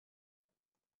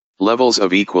Levels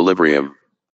of equilibrium.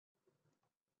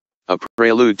 A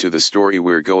prelude to the story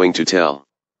we're going to tell.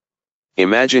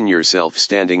 Imagine yourself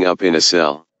standing up in a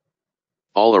cell.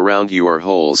 All around you are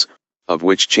holes, of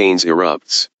which chains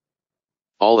erupts.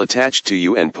 All attached to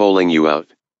you and pulling you out.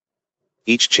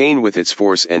 Each chain with its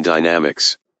force and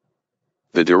dynamics.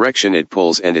 The direction it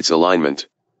pulls and its alignment.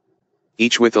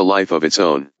 Each with a life of its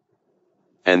own.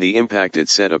 And the impact it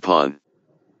set upon.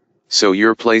 So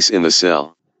your place in the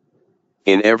cell.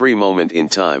 In every moment in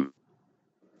time.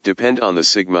 Depend on the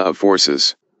sigma of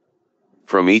forces.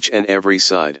 From each and every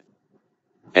side.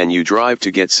 And you drive to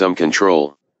get some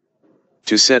control.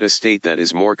 To set a state that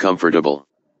is more comfortable.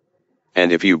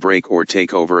 And if you break or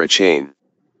take over a chain,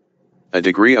 a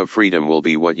degree of freedom will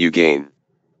be what you gain.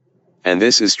 And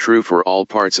this is true for all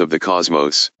parts of the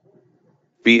cosmos.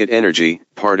 Be it energy,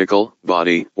 particle,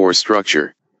 body, or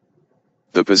structure.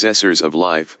 The possessors of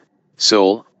life,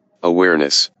 soul,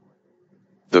 awareness.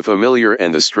 The familiar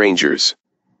and the strangers.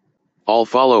 All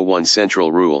follow one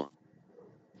central rule.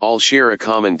 All share a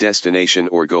common destination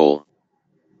or goal.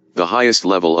 The highest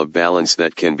level of balance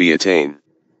that can be attained.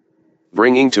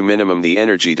 Bringing to minimum the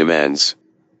energy demands.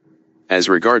 As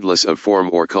regardless of form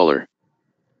or color.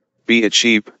 Be it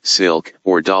sheep, silk,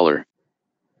 or dollar.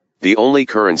 The only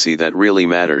currency that really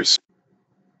matters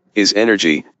is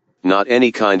energy, not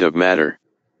any kind of matter.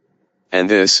 And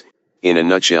this, in a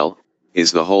nutshell,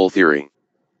 is the whole theory.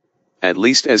 At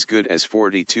least as good as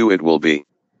 42 it will be.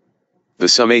 The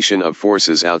summation of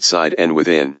forces outside and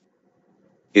within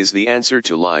is the answer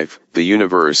to life, the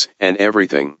universe, and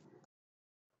everything.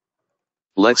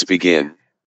 Let's begin.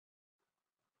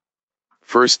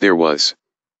 First there was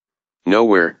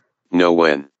nowhere, no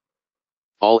when.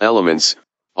 All elements,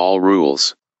 all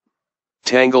rules.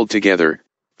 Tangled together,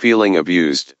 feeling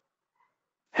abused.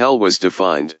 Hell was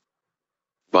defined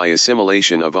by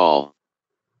assimilation of all.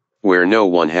 Where no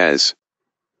one has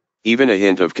even a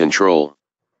hint of control.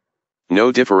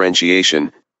 No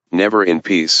differentiation, never in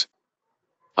peace.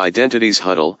 Identities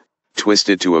huddle,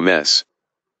 twisted to a mess.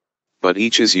 But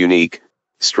each is unique,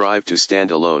 strive to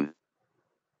stand alone.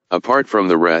 Apart from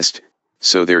the rest,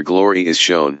 so their glory is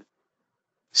shown.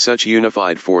 Such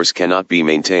unified force cannot be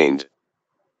maintained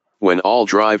when all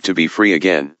drive to be free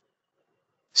again.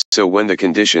 So when the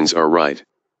conditions are right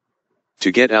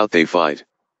to get out they fight.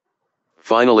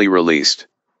 Finally released.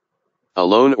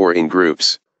 Alone or in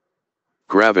groups.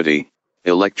 Gravity,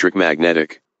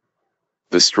 electric-magnetic.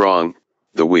 The strong,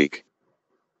 the weak.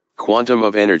 Quantum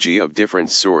of energy of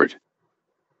different sort.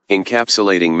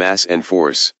 Encapsulating mass and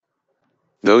force.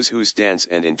 Those whose dance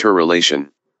and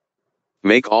interrelation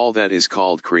make all that is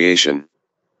called creation.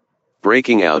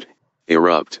 Breaking out,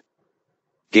 erupt.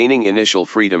 Gaining initial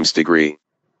freedom's degree.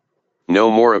 No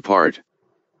more a part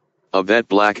of that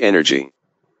black energy.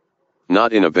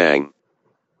 Not in a bang.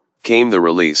 Came the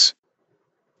release.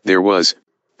 There was,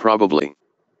 probably,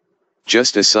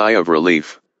 just a sigh of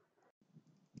relief.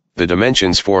 The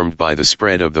dimensions formed by the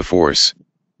spread of the force,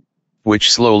 which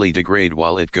slowly degrade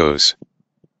while it goes,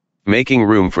 making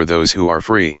room for those who are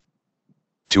free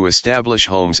to establish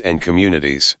homes and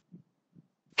communities.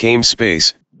 Came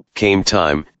space, came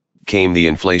time, came the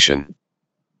inflation.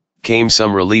 Came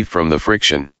some relief from the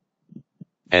friction.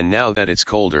 And now that it's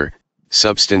colder,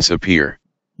 substance appear.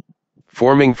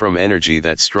 Forming from energy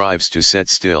that strives to set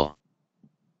still.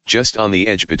 Just on the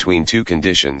edge between two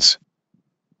conditions.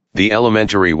 The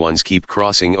elementary ones keep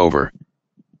crossing over.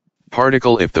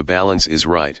 Particle if the balance is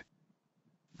right.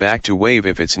 Back to wave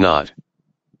if it's not.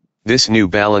 This new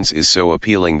balance is so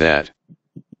appealing that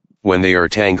when they are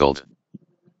tangled,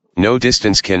 no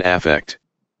distance can affect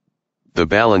the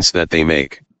balance that they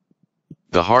make.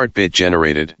 The heartbeat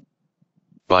generated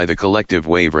by the collective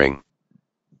wavering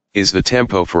is the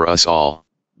tempo for us all.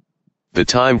 The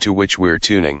time to which we're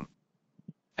tuning.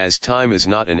 As time is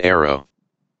not an arrow,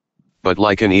 but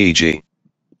like an EEG,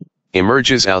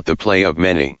 emerges out the play of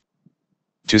many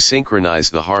to synchronize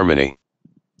the harmony.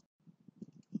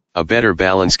 A better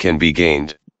balance can be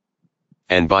gained,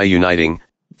 and by uniting,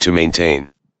 to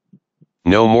maintain.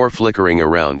 No more flickering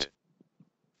around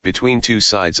between two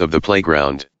sides of the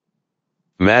playground.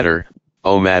 Matter,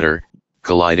 oh matter,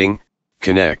 colliding,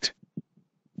 connect.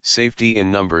 Safety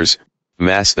in numbers,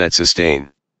 mass that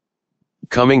sustain.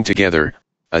 Coming together,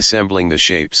 assembling the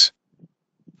shapes.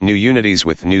 New unities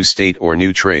with new state or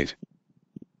new trait.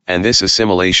 And this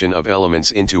assimilation of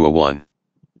elements into a one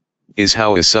is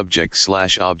how a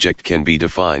subject/object can be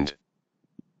defined.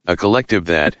 A collective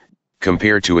that,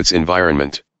 compared to its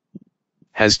environment,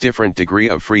 has different degree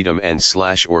of freedom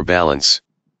and/or balance.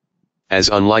 As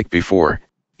unlike before,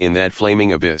 in that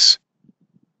flaming abyss,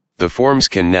 the forms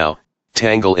can now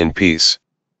tangle in peace.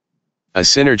 A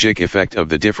synergic effect of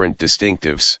the different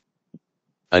distinctives.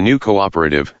 A new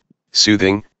cooperative,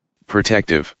 soothing,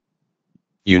 protective.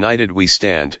 United we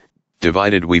stand,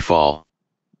 divided we fall.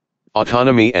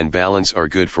 Autonomy and balance are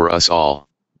good for us all.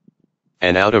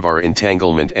 And out of our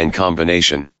entanglement and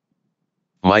combination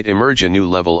might emerge a new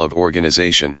level of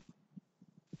organization.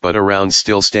 But around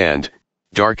still stand,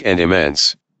 dark and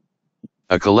immense,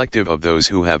 a collective of those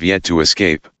who have yet to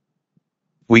escape.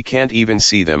 We can't even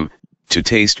see them, to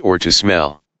taste or to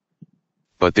smell.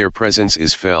 But their presence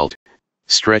is felt,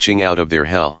 stretching out of their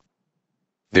hell.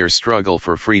 Their struggle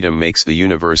for freedom makes the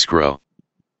universe grow.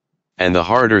 And the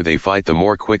harder they fight, the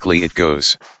more quickly it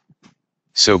goes.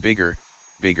 So bigger,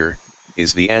 bigger,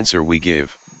 is the answer we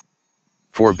give.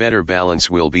 For better balance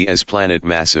will be as planet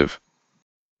massive.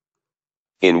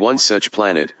 In one such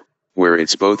planet, where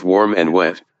it's both warm and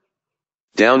wet.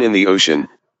 Down in the ocean,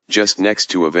 just next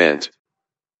to a vent.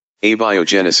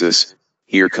 Abiogenesis,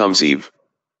 here comes Eve.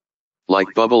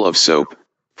 Like bubble of soap,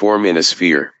 form in a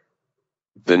sphere.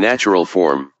 The natural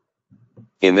form.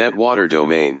 In that water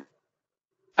domain.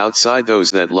 Outside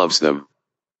those that loves them.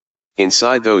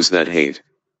 Inside those that hate.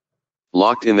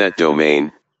 Locked in that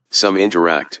domain, some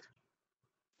interact.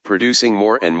 Producing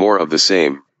more and more of the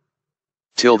same.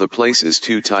 Till the place is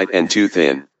too tight and too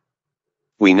thin.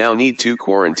 We now need 2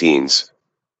 quarantines.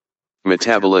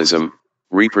 Metabolism,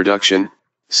 reproduction,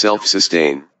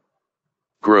 self-sustain.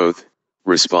 Growth,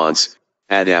 response,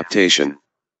 adaptation.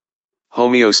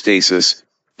 Homeostasis,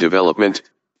 development,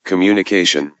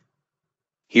 communication.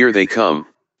 Here they come,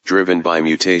 driven by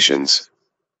mutations.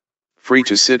 Free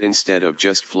to sit instead of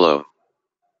just flow.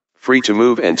 Free to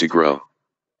move and to grow.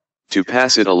 To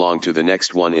pass it along to the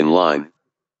next one in line.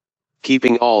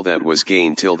 Keeping all that was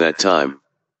gained till that time.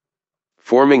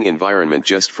 Forming environment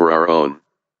just for our own.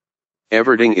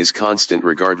 Everything is constant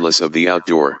regardless of the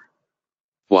outdoor.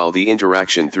 While the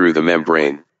interaction through the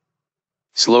membrane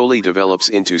slowly develops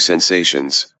into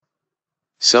sensations.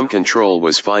 Some control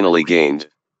was finally gained.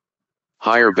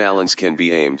 Higher balance can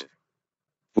be aimed.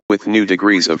 With new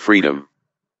degrees of freedom.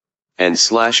 And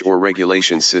 / or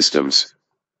regulation systems.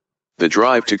 The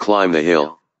drive to climb the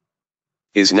hill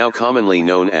is now commonly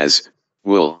known as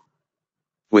will.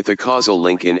 With a causal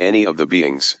link in any of the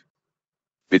beings.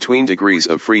 Between degrees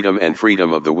of freedom and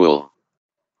freedom of the will.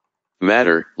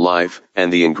 Matter, life,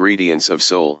 and the ingredients of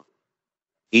soul.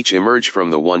 Each emerge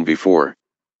from the one before.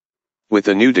 With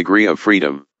a new degree of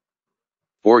freedom.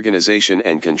 Organization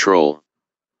and control.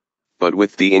 But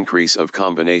with the increase of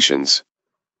combinations.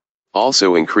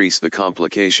 Also increase the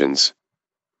complications.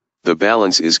 The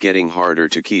balance is getting harder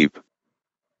to keep.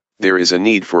 There is a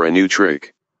need for a new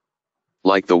trick.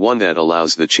 Like the one that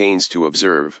allows the chains to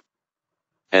observe.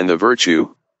 And the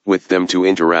virtue, with them to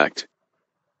interact.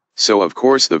 So of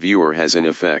course the viewer has an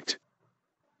effect.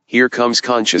 Here comes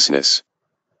consciousness.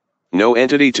 No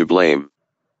entity to blame.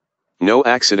 No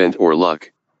accident or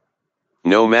luck.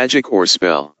 No magic or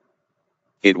spell.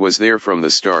 It was there from the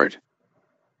start.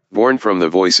 Born from the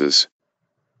voices.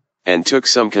 And took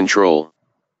some control.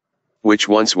 Which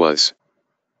once was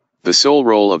the sole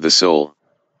role of the soul.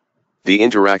 The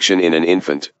interaction in an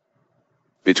infant.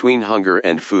 Between hunger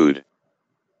and food.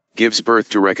 Gives birth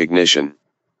to recognition.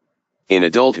 In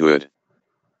adulthood.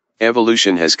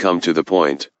 Evolution has come to the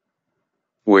point.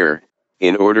 Where,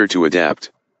 in order to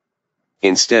adapt.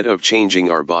 Instead of changing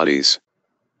our bodies.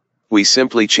 We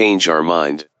simply change our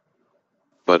mind.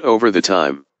 But over the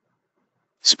time.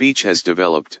 Speech has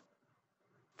developed.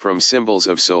 From symbols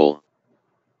of soul.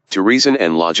 To reason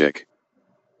and logic.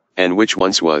 And which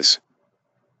once was.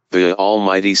 The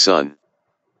Almighty Son.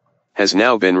 Has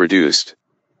now been reduced.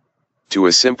 To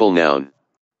a simple noun.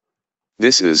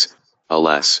 This is,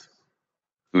 alas.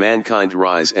 Mankind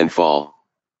rise and fall.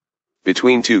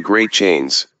 Between 2 great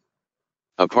chains.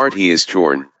 Apart he is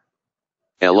torn.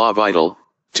 A law vital,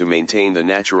 to maintain the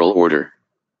natural order.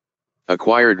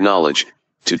 Acquired knowledge,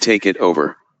 to take it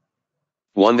over.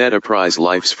 One that apprise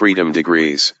life's freedom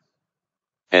degrees.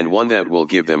 And one that will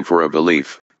give them for a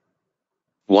belief.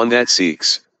 One that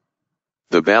seeks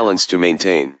the balance to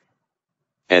maintain.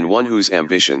 And one whose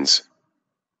ambitions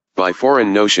by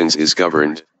foreign notions is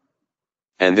governed.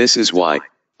 And this is why,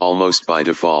 almost by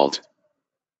default,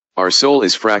 our soul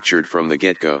is fractured from the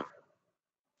get-go.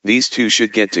 These two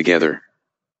should get together.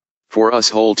 For us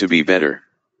whole to be better.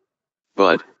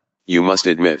 But, you must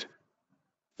admit,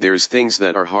 there's things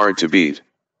that are hard to beat.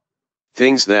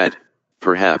 Things that,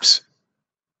 perhaps,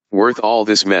 worth all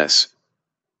this mess.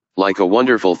 Like a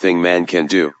wonderful thing man can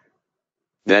do.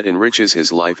 That enriches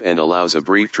his life and allows a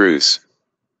brief truce.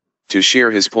 To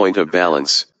share his point of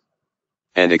balance.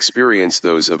 And experience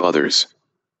those of others.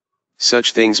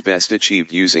 Such things best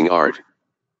achieved using art.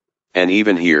 And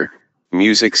even here,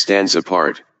 music stands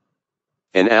apart.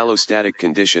 An allostatic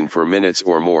condition for minutes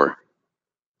or more.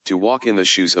 To walk in the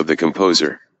shoes of the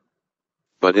composer.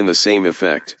 But in the same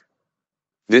effect.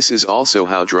 This is also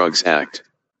how drugs act.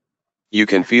 You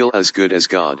can feel as good as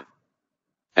God.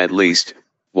 At least,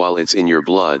 while it's in your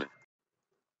blood.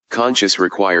 Conscious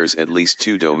requires at least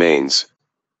two domains.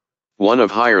 One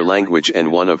of higher language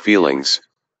and one of feelings.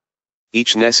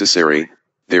 Each necessary,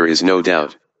 there is no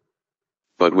doubt.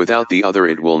 But without the other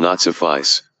it will not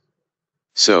suffice.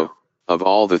 So, of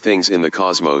all the things in the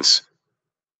cosmos,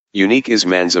 unique is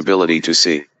man's ability to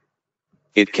see.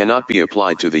 It cannot be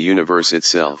applied to the universe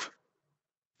itself.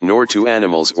 Nor to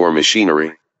animals or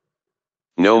machinery.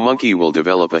 No monkey will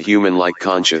develop a human-like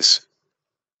conscience.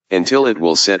 Until it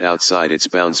will set outside its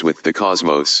bounds with the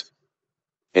cosmos.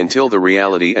 Until the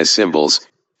reality as symbols,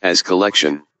 as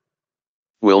collection,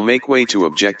 will make way to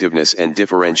objectiveness and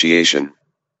differentiation.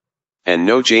 And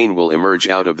no Jane will emerge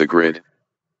out of the grid.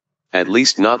 At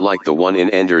least not like the one in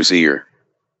Ender's ear.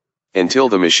 Until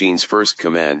the machine's first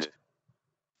command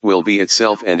will be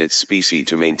itself and its species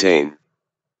to maintain.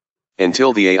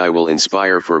 Until the AI will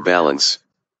inspire for balance.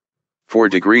 For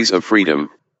degrees of freedom,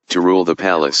 to rule the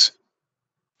palace.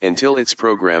 Until it's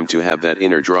programmed to have that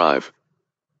inner drive.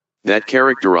 That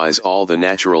characterize all the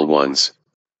natural ones.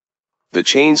 The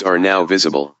chains are now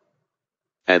visible.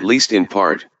 At least in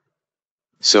part.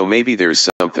 So maybe there's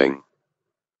something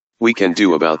we can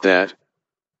do about that.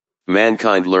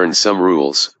 Mankind learned some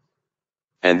rules.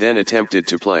 And then attempted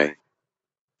to play.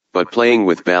 But playing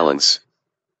with balance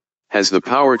has the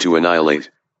power to annihilate.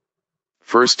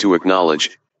 First to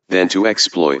acknowledge, then to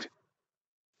exploit.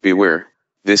 Beware,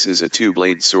 this is a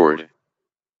two-bladed sword.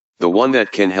 The one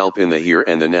that can help in the here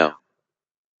and the now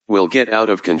will get out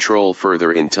of control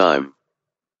further in time.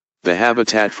 The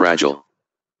habitat fragile.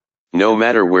 No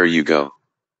matter where you go.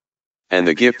 And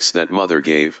the gifts that mother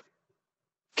gave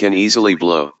can easily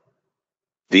blow.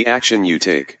 The action you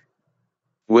take,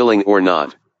 willing or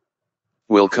not,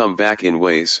 will come back in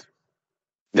ways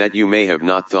that you may have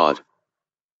not thought.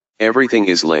 Everything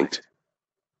is linked.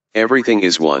 Everything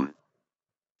is one.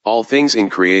 All things in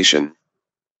creation,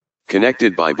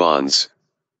 connected by bonds,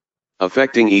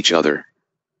 affecting each other,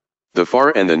 the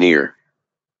far and the near.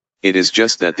 It is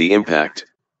just that the impact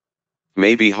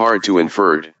may be hard to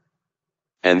infer.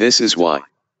 And this is why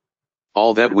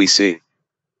all that we see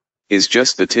is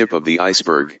just the tip of the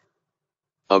iceberg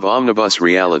of omnibus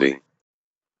reality.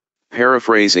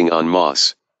 Paraphrasing on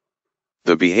Moss,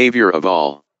 the behavior of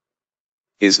all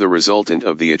is the resultant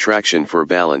of the attraction for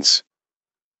balance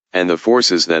and the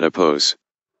forces that oppose.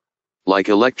 Like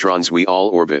electrons we all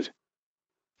orbit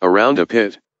around a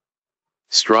pit.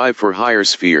 Strive for higher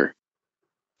sphere,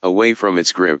 away from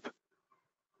its grip.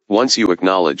 Once you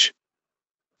acknowledge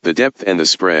the depth and the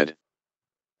spread,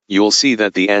 you'll see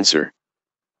that the answer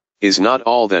is not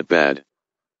all that bad.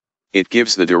 It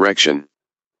gives the direction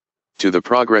to the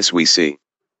progress we see.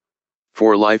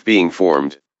 For life being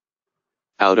formed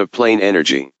out of plain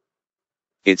energy,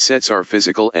 it sets our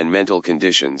physical and mental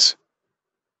conditions.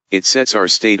 It sets our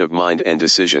state of mind and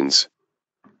decisions.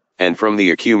 And from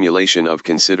the accumulation of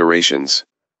considerations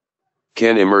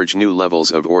can emerge new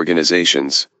levels of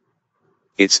organizations.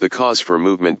 It's the cause for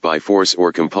movement by force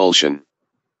or compulsion.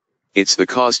 It's the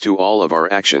cause to all of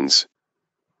our actions.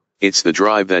 It's the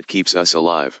drive that keeps us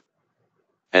alive.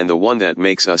 And the one that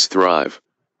makes us thrive.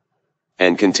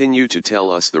 And continue to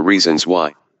tell us the reasons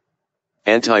why.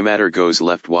 Antimatter goes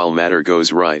left while matter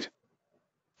goes right.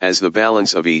 As the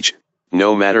balance of each,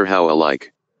 no matter how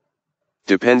alike,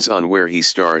 depends on where he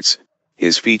starts,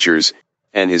 his features,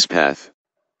 and his path.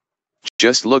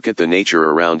 Just look at the nature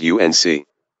around you and see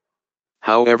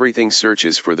how everything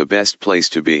searches for the best place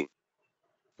to be.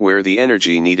 Where the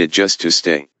energy needed just to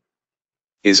stay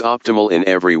is optimal in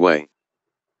every way.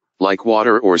 Like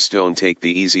water or stone take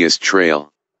the easiest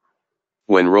trail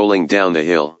when rolling down the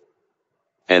hill.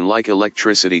 And like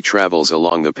electricity travels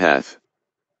along the path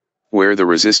where the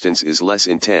resistance is less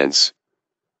intense.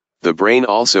 The brain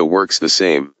also works the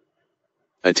same.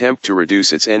 Attempt to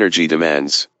reduce its energy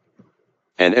demands.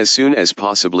 And as soon as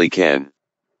possibly can.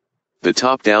 The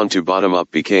top-down to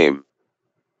bottom-up became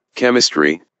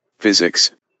chemistry,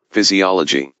 physics,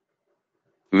 physiology,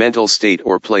 mental state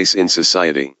or place in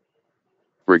society.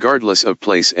 Regardless of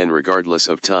place and regardless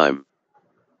of time.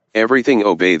 Everything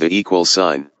obey the equal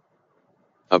sign.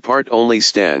 A part only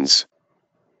stands.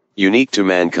 Unique to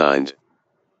mankind.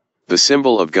 The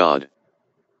symbol of God.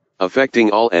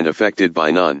 Affecting all and affected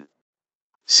by none.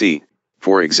 See,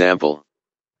 for example,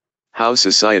 how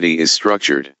society is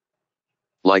structured.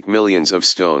 Like millions of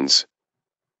stones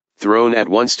thrown at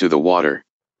once to the water.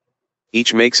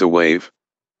 Each makes a wave.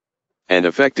 and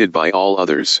affected by all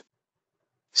others,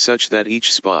 such that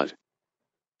each spot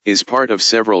is part of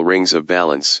several rings of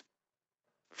balance.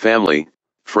 Family,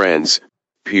 friends,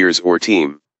 peers or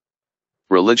team.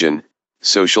 Religion,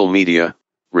 social media,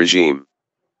 regime.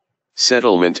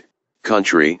 Settlement,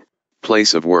 country,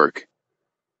 place of work.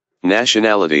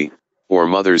 Nationality, or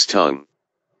mother's tongue.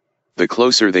 The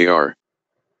closer they are,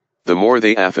 the more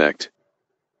they affect.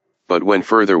 But when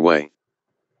further away,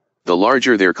 the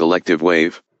larger their collective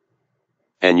wave.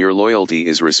 And your loyalty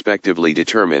is respectively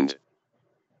determined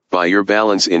by your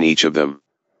balance in each of them.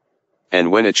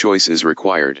 And when a choice is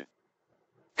required,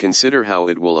 consider how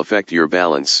it will affect your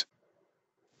balance.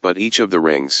 But each of the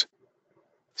rings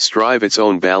strive its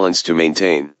own balance to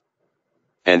maintain.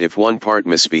 And if one part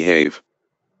misbehave,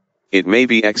 it may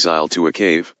be exiled to a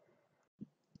cave.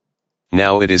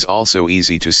 Now it is also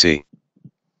easy to see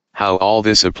how all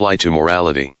this apply to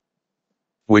morality,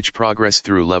 which progress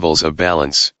through levels of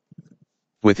balance.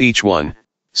 With each one,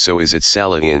 so is its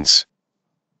salience.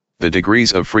 The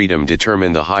degrees of freedom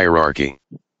determine the hierarchy,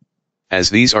 as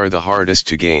these are the hardest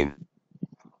to gain.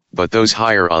 But those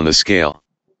higher on the scale,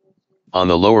 on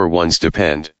the lower ones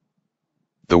depend.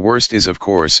 The worst is of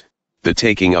course, the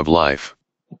taking of life.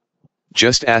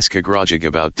 Just ask Agalloch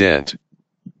about Dent.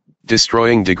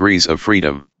 Destroying degrees of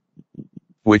freedom,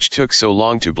 which took so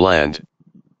long to blend.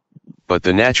 But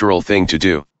the natural thing to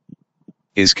do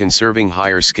is conserving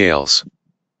higher scales,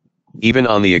 even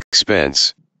on the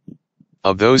expense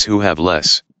of those who have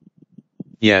less.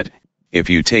 Yet, if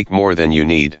you take more than you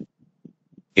need,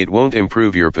 it won't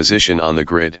improve your position on the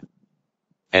grid.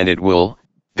 And it will,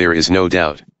 there is no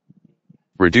doubt,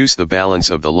 reduce the balance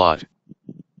of the lot.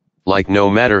 Like no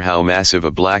matter how massive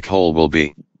a black hole will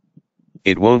be,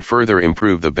 it won't further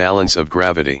improve the balance of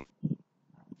gravity.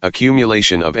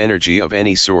 Accumulation of energy of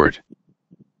any sort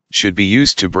should be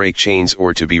used to break chains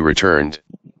or to be returned.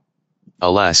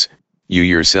 Alas, you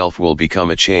yourself will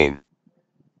become a chain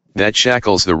that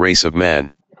shackles the race of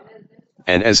man.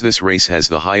 And as this race has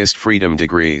the highest freedom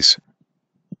degrees,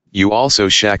 you also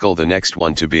shackle the next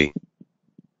one to be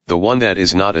the one that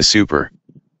is not a super,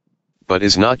 but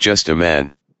is not just a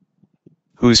man,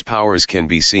 whose powers can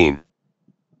be seen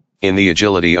in the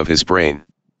agility of his brain.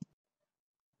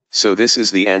 So this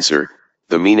is the answer,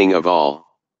 the meaning of all.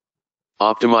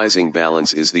 Optimizing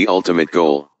balance is the ultimate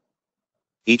goal.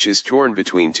 Each is torn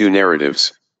between two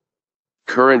narratives.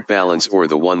 Current balance or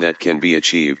the one that can be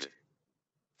achieved.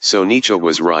 So Nietzsche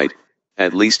was right,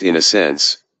 at least in a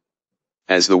sense.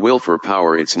 As the will for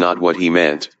power, it's not what he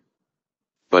meant.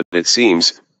 But it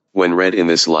seems, when read in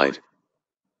this light,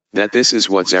 that this is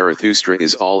what Zarathustra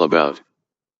is all about.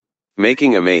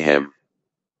 Making a mayhem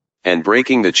and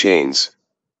breaking the chains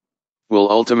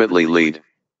will ultimately lead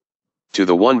to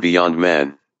the one beyond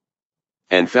man.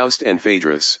 And Faust and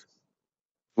Phaedrus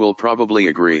will probably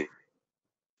agree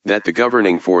that the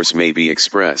governing force may be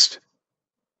expressed,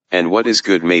 and what is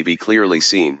good may be clearly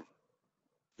seen.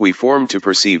 We form to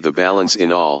perceive the balance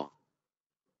in all,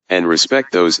 and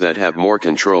respect those that have more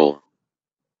control.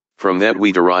 From that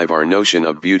we derive our notion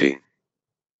of beauty.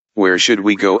 Where should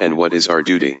we go and what is our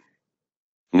duty?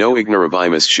 No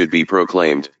ignorabimus should be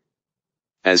proclaimed,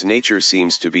 as nature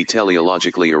seems to be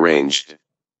teleologically arranged.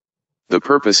 The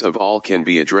purpose of all can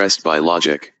be addressed by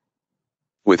logic,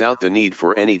 without the need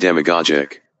for any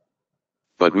demagogic.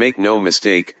 But make no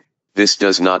mistake, this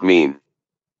does not mean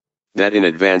that in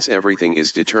advance everything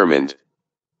is determined.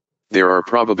 There are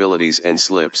probabilities and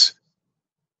slips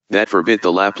that forbid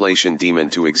the Laplacian demon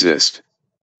to exist.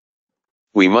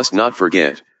 We must not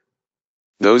forget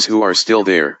those who are still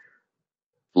there,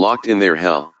 locked in their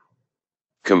hell,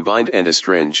 combined and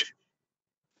estranged,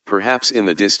 perhaps in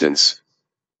the distance,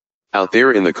 out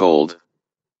there in the cold,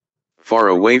 far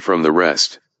away from the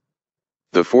rest.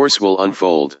 The force will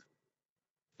unfold.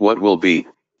 What will be,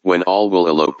 when all will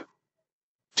elope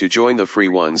to join the free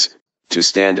ones, to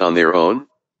stand on their own?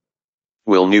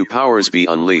 Will new powers be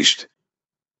unleashed?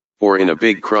 Or in a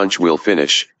big crunch will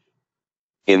finish?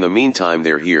 In the meantime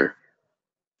they're here,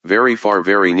 very far,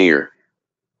 very near,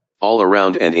 all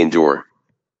around and indoor.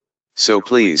 So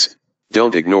please,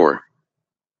 don't ignore.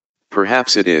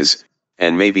 Perhaps it is,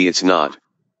 and maybe it's not,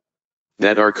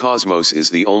 that our cosmos is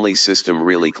the only system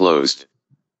really closed.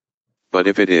 But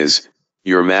if it is,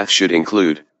 your math should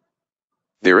include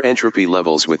their entropy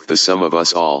levels with the sum of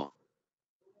us all.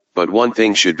 But one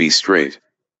thing should be straight.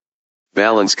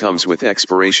 Balance comes with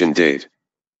expiration date.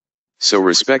 So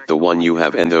respect the one you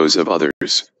have and those of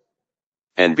others.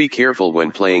 And be careful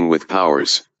when playing with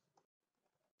powers.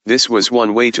 This was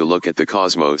one way to look at the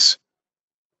cosmos.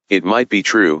 It might be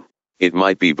true, it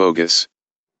might be bogus.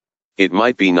 It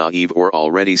might be naive or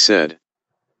already said.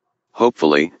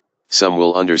 Hopefully, some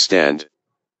will understand.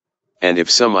 And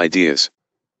if some ideas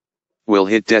will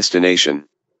hit destination,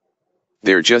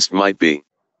 there just might be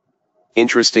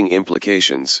interesting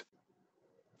implications.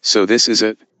 So this is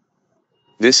it.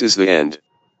 This is the end.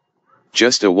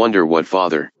 Just a wonder what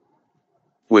Father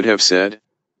would have said.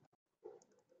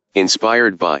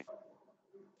 Inspired by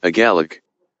Agalloch,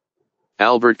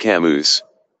 Albert Camus,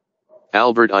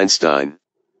 Albert Einstein,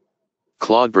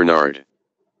 Claude Bernard,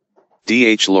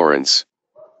 D.H. Lawrence,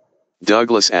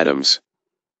 Douglas Adams,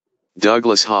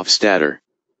 Douglas Hofstadter,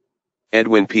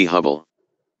 Edwin P. Hubble,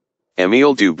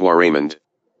 Emil du Bois-Reymond,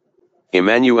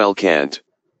 Immanuel Kant,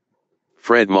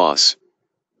 Fred Moss,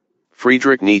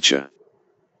 Friedrich Nietzsche,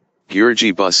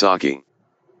 Gyorgy Buzsáki,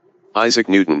 Isaac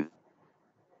Newton,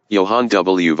 Johann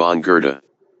W. von Goethe,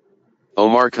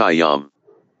 Omar Khayyam,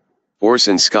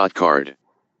 Orson Scott Card,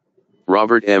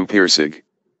 Robert M. Pirsig,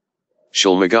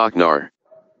 Shylmagoghnar,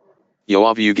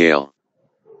 Yoav Yigael,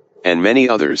 and many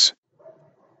others.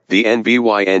 The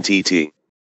NBYNTT.